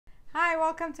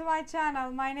welcome to my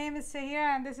channel. My name is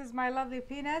Sahira and this is my lovely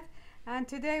peanut, and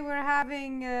today we're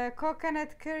having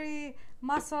coconut curry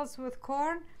mussels with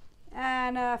corn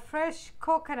and fresh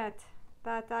coconut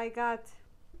that I'm gonna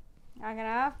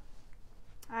have,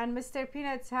 and Mr.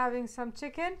 Peanut's having some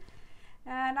chicken,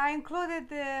 and I included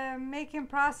the making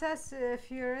process. If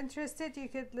you're interested, you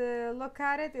could look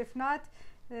at it. If not,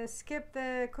 skip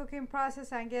the cooking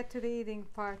process and get to the eating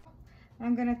part.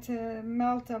 I'm gonna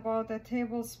melt about a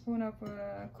tablespoon of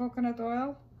coconut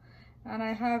oil, and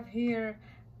I have here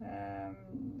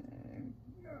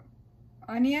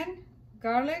onion,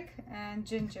 garlic, and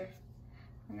ginger.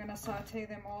 I'm gonna saute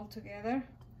them all together.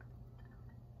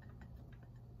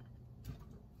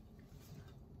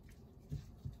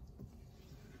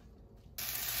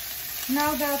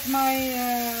 Now that my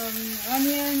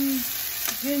onion,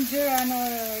 ginger, and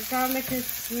garlic is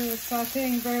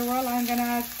sauteing very well, I'm gonna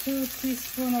add 2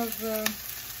 teaspoons of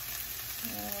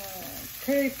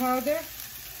curry powder.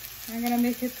 I'm gonna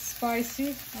make it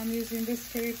spicy. I'm using this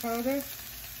curry powder,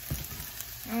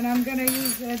 and I'm gonna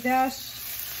use a dash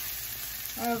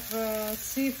of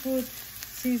seafood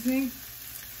seasoning,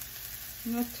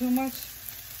 not too much.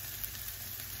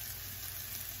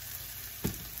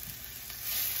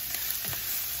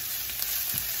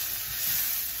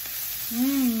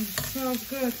 Smells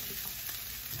good.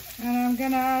 And I'm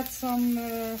gonna add some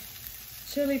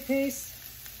chili paste.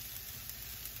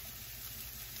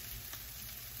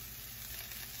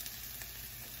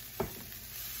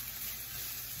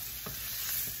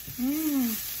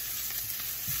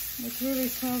 It really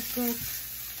smells good.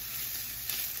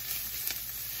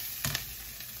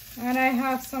 And I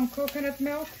have some coconut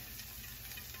milk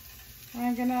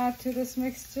I'm gonna add to this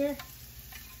mixture.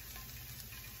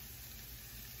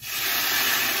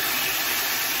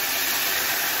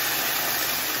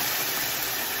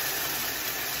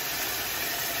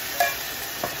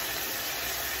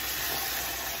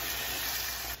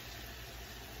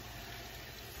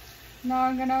 Now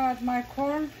I'm gonna add my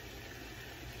corn.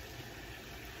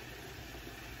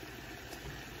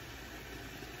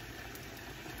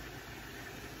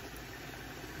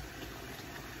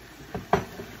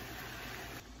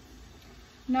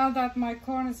 Now that my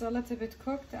corn is a little bit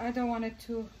cooked, I don't want it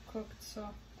too cooked, so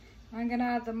I'm gonna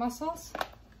add the mussels.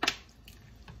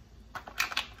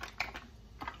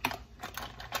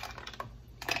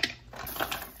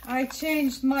 I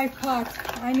changed my pot.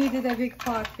 I needed a big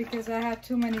pot because I had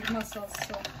too many mussels,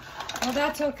 so well,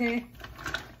 that's okay.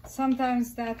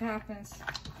 Sometimes that happens.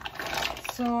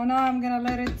 So now I'm gonna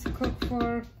let it cook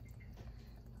for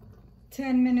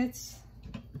 10 minutes.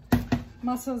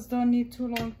 Mussels don't need too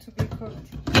long to be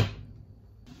cooked.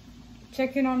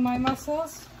 Checking on my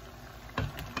mussels.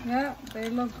 Yeah, they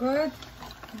look good.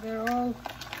 They're all,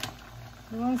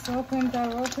 the ones opened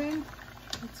are open.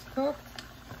 It's cooked.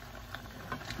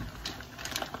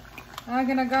 I'm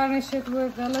gonna garnish it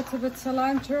with a little bit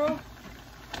cilantro,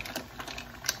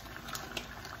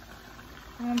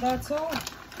 and that's all.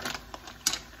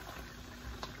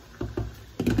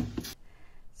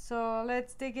 So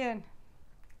let's dig in.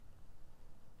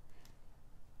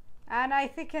 And I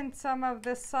thickened some of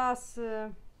the sauce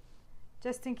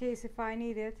just in case if I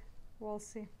need it. We'll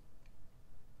see.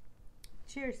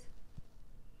 Cheers.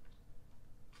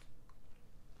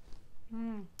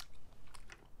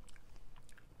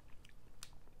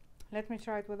 Let me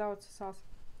try it without the sauce.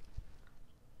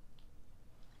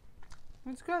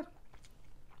 It's good.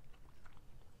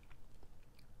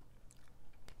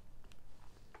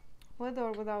 With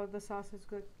or without the sauce, it's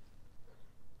good.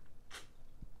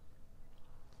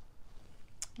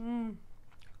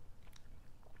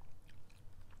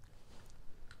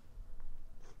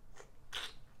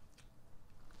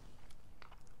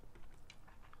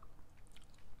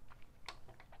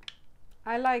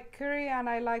 I like curry and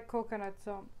I like coconut,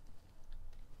 so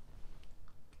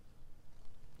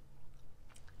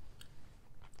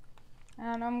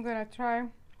and I'm gonna try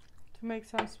to make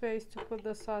some space to put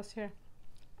the sauce here.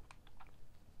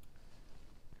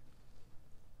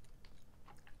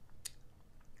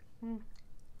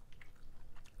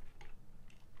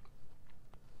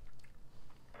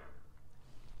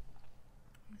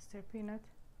 Mr. Peanut.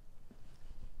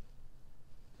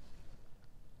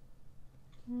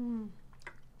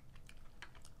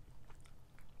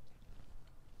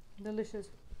 Delicious.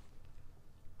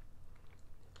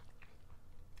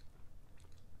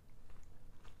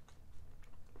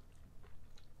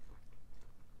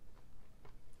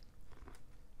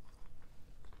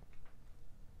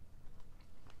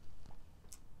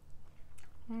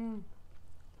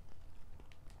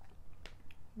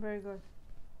 Very good.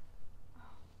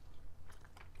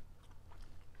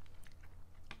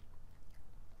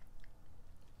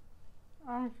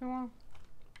 If you want.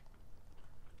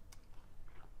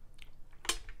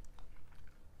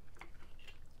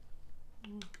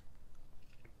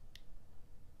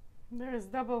 There is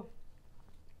double.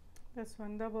 This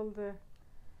one double the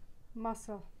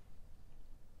mussel.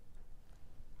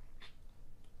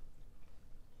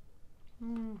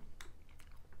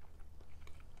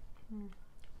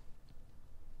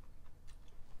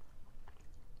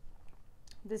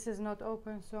 This is not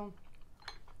open, so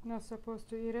I'm not supposed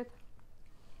to eat it.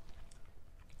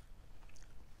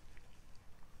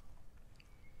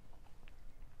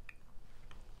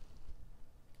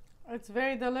 It's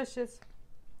very delicious.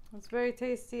 It's very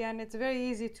tasty and it's very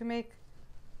easy to make.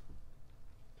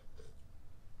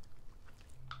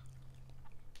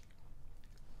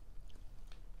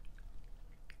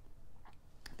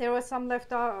 There was some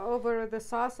left over the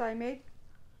sauce I made.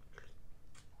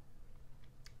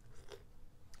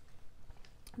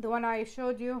 The one I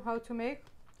showed you how to make.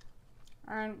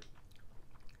 And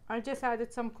I just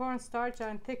added some cornstarch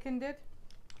and thickened it.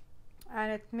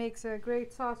 And it makes a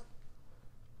great sauce.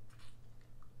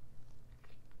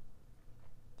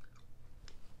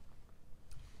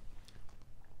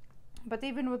 But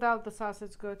even without the sauce,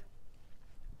 it's good.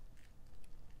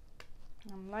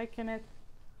 I'm liking it.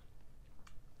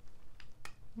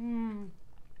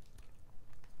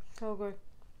 So good.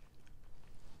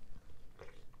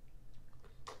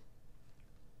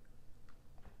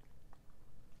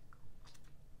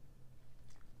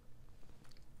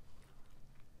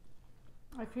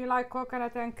 If you like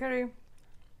coconut and curry,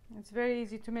 it's very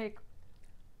easy to make.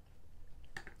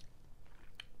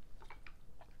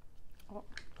 Oh,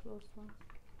 close one.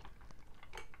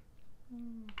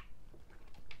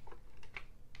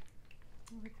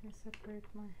 Let me separate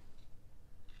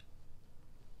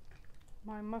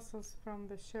my mussels from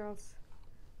the shells.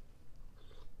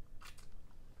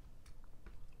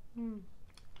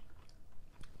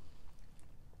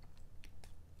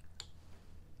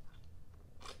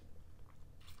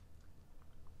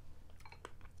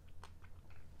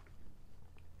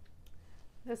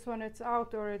 This one, it's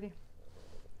out already.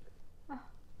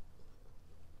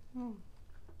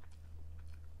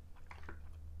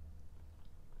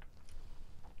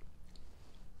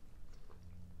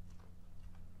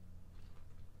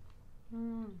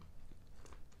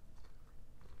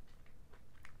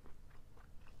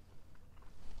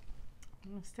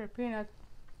 Mr. Peanut.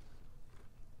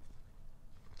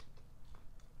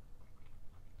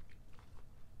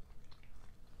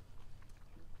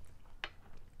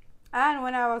 And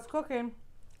when I was cooking,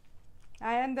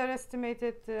 I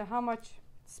underestimated how much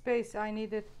space I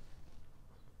needed.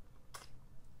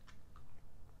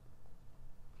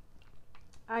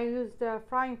 I used a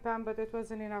frying pan, but it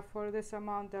wasn't enough for this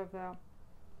amount of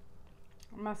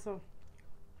mussel.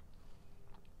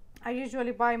 I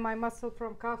usually buy my mussel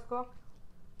from Costco.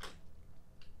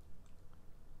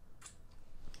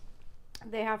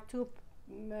 They have two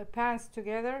pans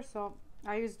together, so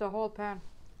I use the whole pan.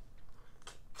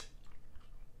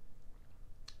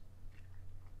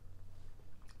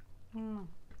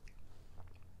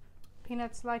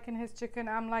 Peanut's liking his chicken,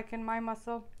 I'm liking my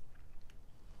mussel.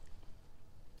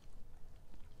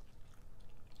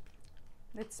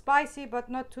 It's spicy, but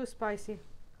not too spicy.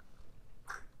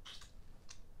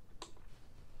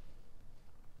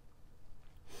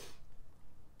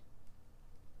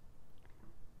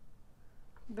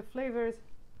 The flavors.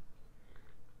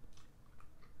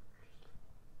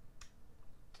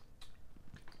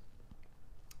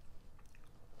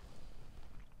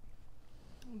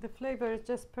 The flavor is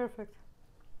just perfect.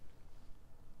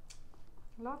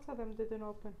 Lots of them didn't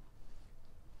open.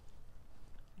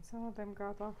 Some of them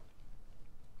got off.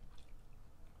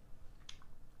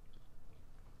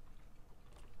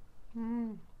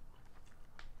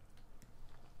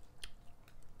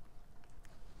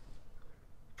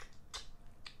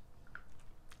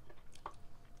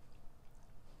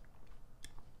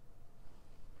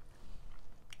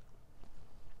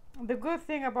 The good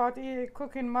thing about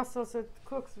cooking mussels, it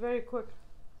cooks very quick.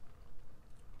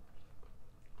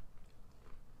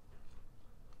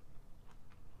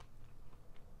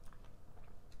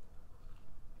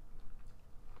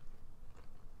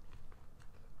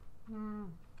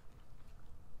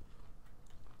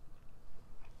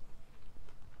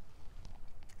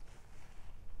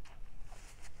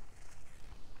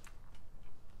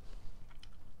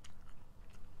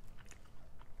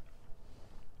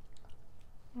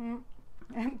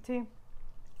 Empty.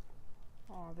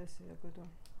 Oh, this is a good one.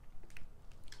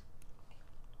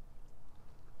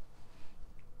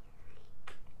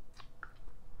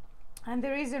 And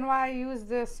the reason why I used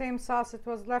the same sauce it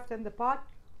was left in the pot,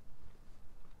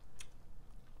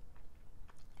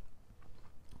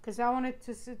 because I want it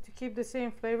to keep the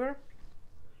same flavor,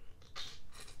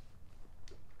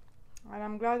 and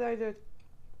I'm glad I did.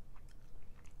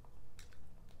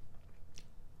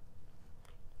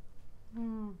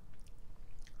 Mm.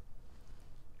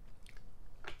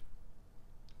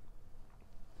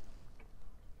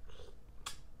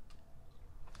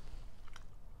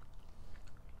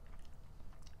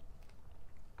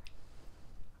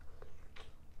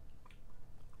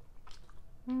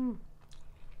 Mm.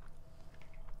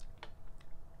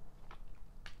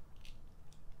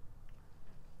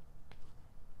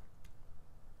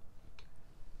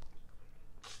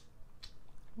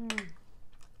 Mm.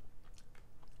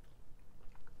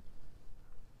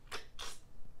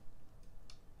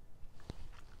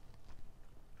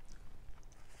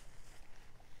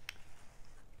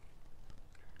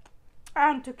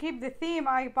 And to keep the theme,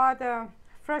 I bought a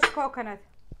fresh coconut.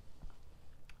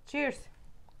 Cheers.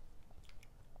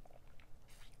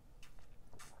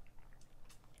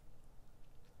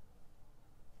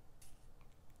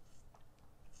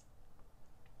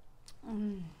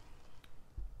 Mm.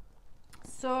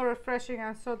 So refreshing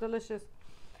and so delicious.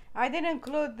 I didn't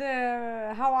include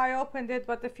how I opened it,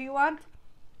 but if you want,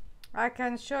 I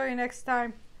can show you next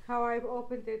time how I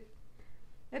opened it.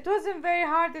 It wasn't very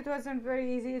hard, it wasn't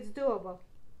very easy, it's doable.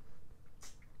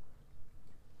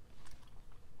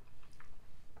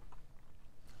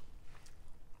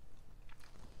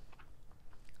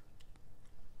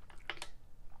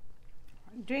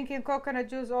 Drinking coconut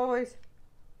juice always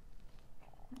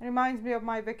reminds me of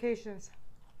my vacations.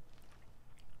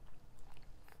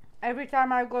 Every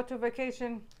time I go to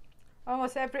vacation,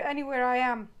 almost anywhere I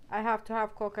am, I have to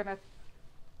have coconut.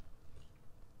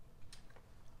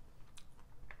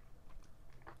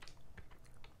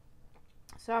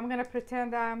 So I'm gonna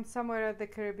pretend I'm somewhere at the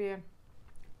Caribbean.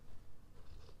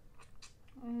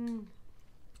 Mm.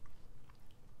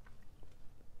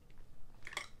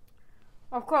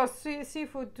 Of course,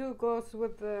 seafood too goes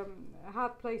with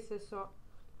hot places, so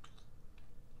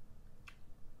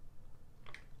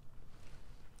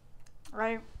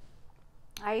I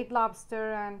eat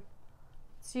lobster and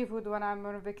seafood when I'm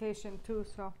on vacation too,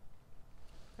 so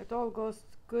it all goes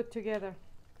good together.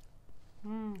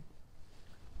 Mm.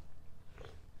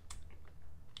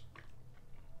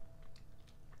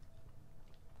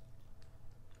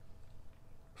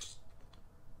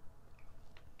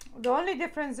 The only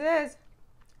difference is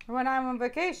when I'm on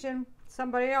vacation,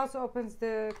 somebody else opens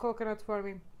the coconut for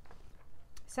me.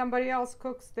 Somebody else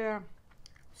cooks the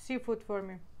seafood for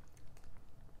me.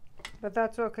 But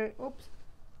that's okay. Oops.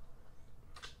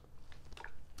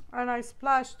 And I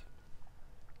splashed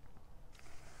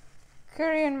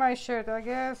curry in my shirt, I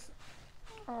guess.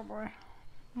 Oh boy.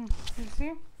 You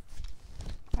see?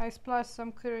 I splashed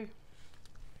some curry.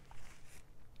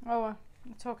 Oh well,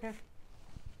 it's okay.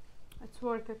 It's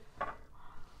worth it.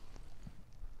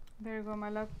 There you go, my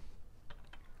love.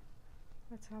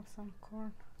 Let's have some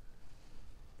corn.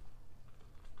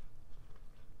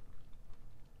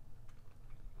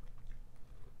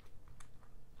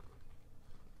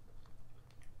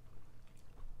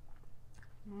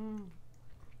 Mm.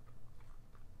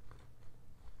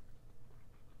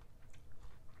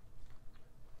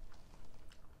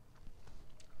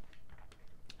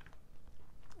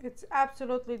 It's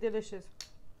absolutely delicious.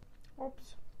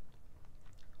 Oops.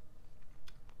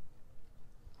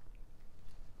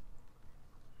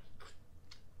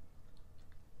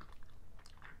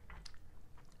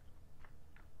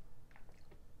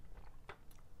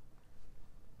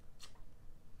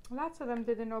 Lots of them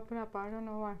didn't open up. I don't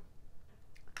know why.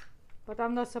 But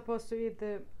I'm not supposed to eat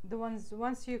the ones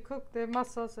once you cook the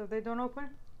mussels, if they don't open.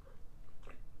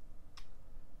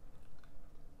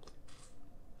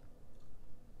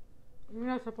 You're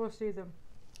not supposed to eat them.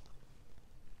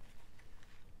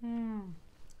 Mm.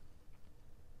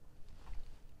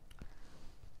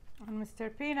 And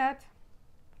Mr. Peanut,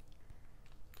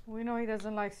 we know he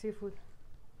doesn't like seafood.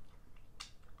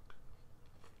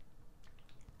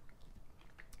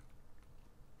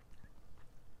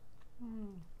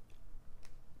 Mm.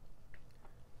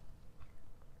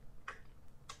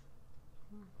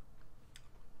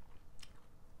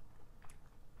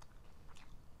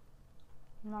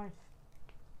 Nice.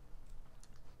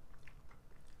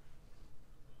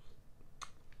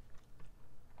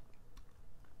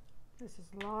 This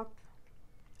is locked.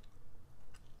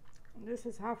 This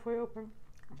is halfway open.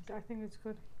 I think it's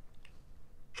good.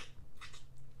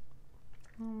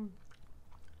 Mm.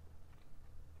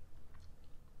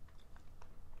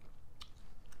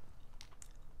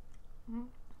 Mm.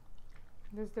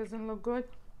 This doesn't look good.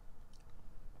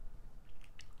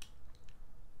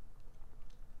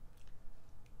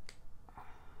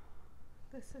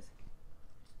 This is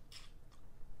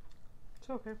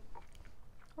okay.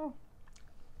 Oh.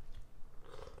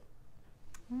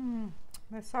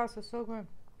 The sauce is so good.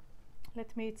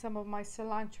 Let me eat some of my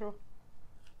cilantro.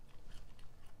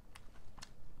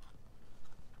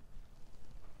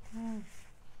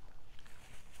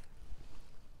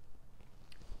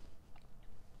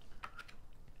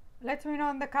 Let me know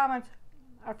in the comments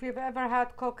if you've ever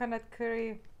had coconut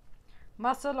curry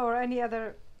mussel or any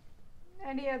other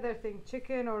thing,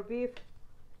 chicken or beef,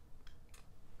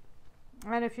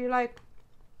 and if you like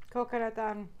coconut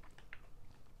and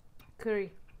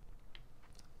curry.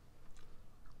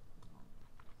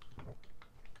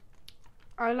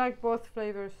 I like both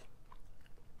flavors,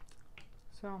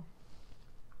 so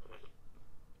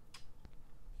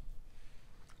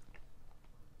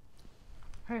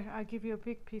here, I'll give you a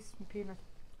big piece of peanut.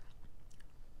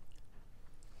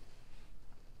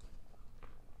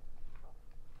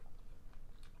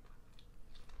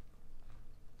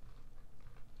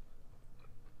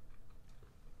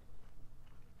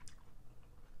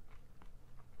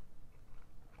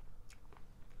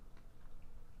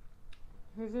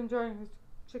 He's enjoying his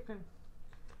chicken.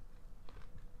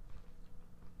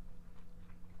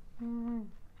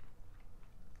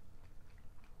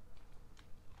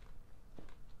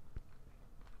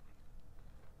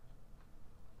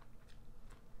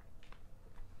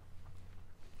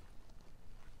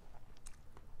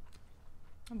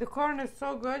 The corn is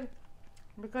so good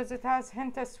because it has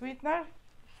hint of sweetness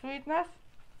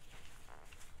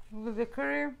with the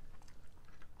curry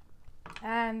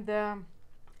and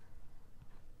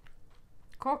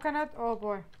coconut. Oh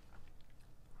boy.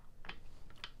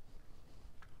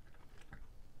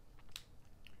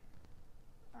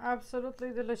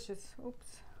 Absolutely delicious.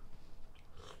 Oops.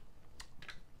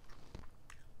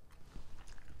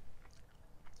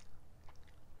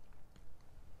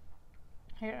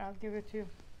 Here, I'll give it to you.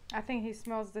 I think he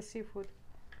smells the seafood.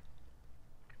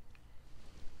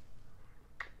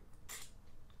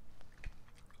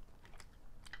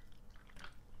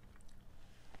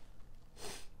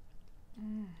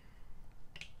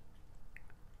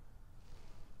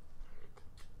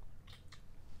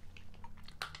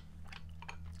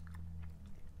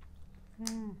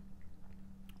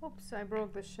 Oops, I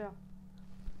broke the shell.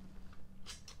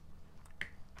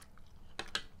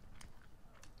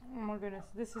 Oh my goodness,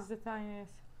 this is the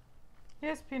tiniest.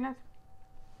 Yes, Peanut.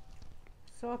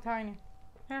 So tiny.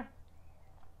 Here.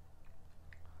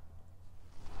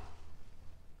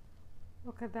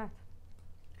 Look at that.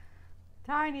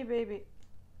 Tiny baby.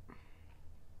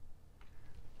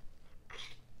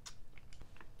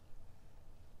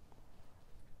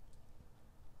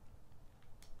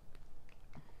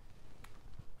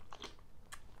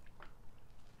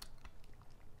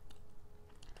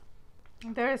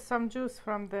 There is some juice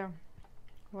from the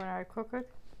when I cook it.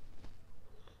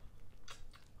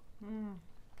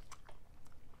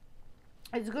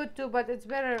 It's good too, but it's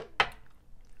better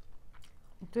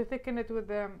to thicken it with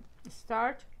the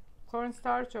starch,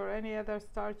 cornstarch or any other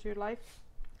starch you like.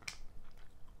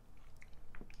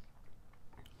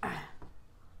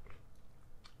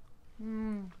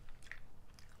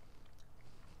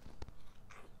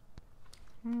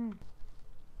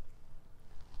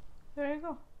 There you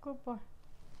go. Good boy.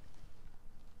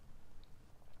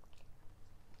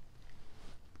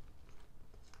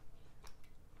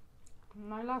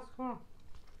 My last one.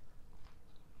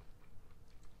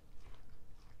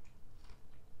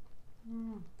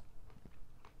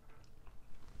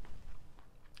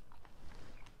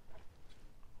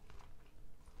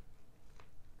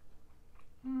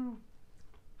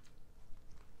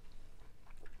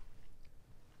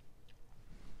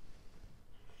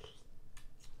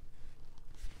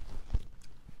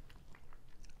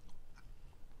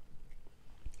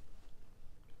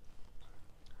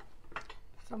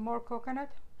 Some more coconut.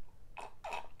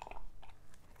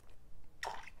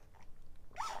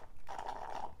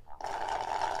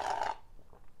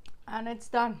 And it's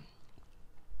done.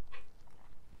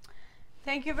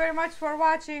 Thank you very much for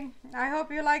watching. I hope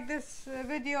you like this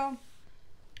video.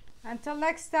 Until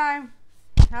next time,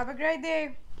 have a great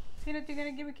day. Peanut, you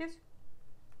gonna give me a kiss?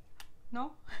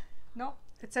 No? No?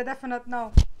 It's a definite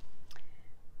no.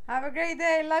 Have a great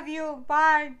day. Love you.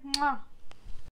 Bye. Mwah.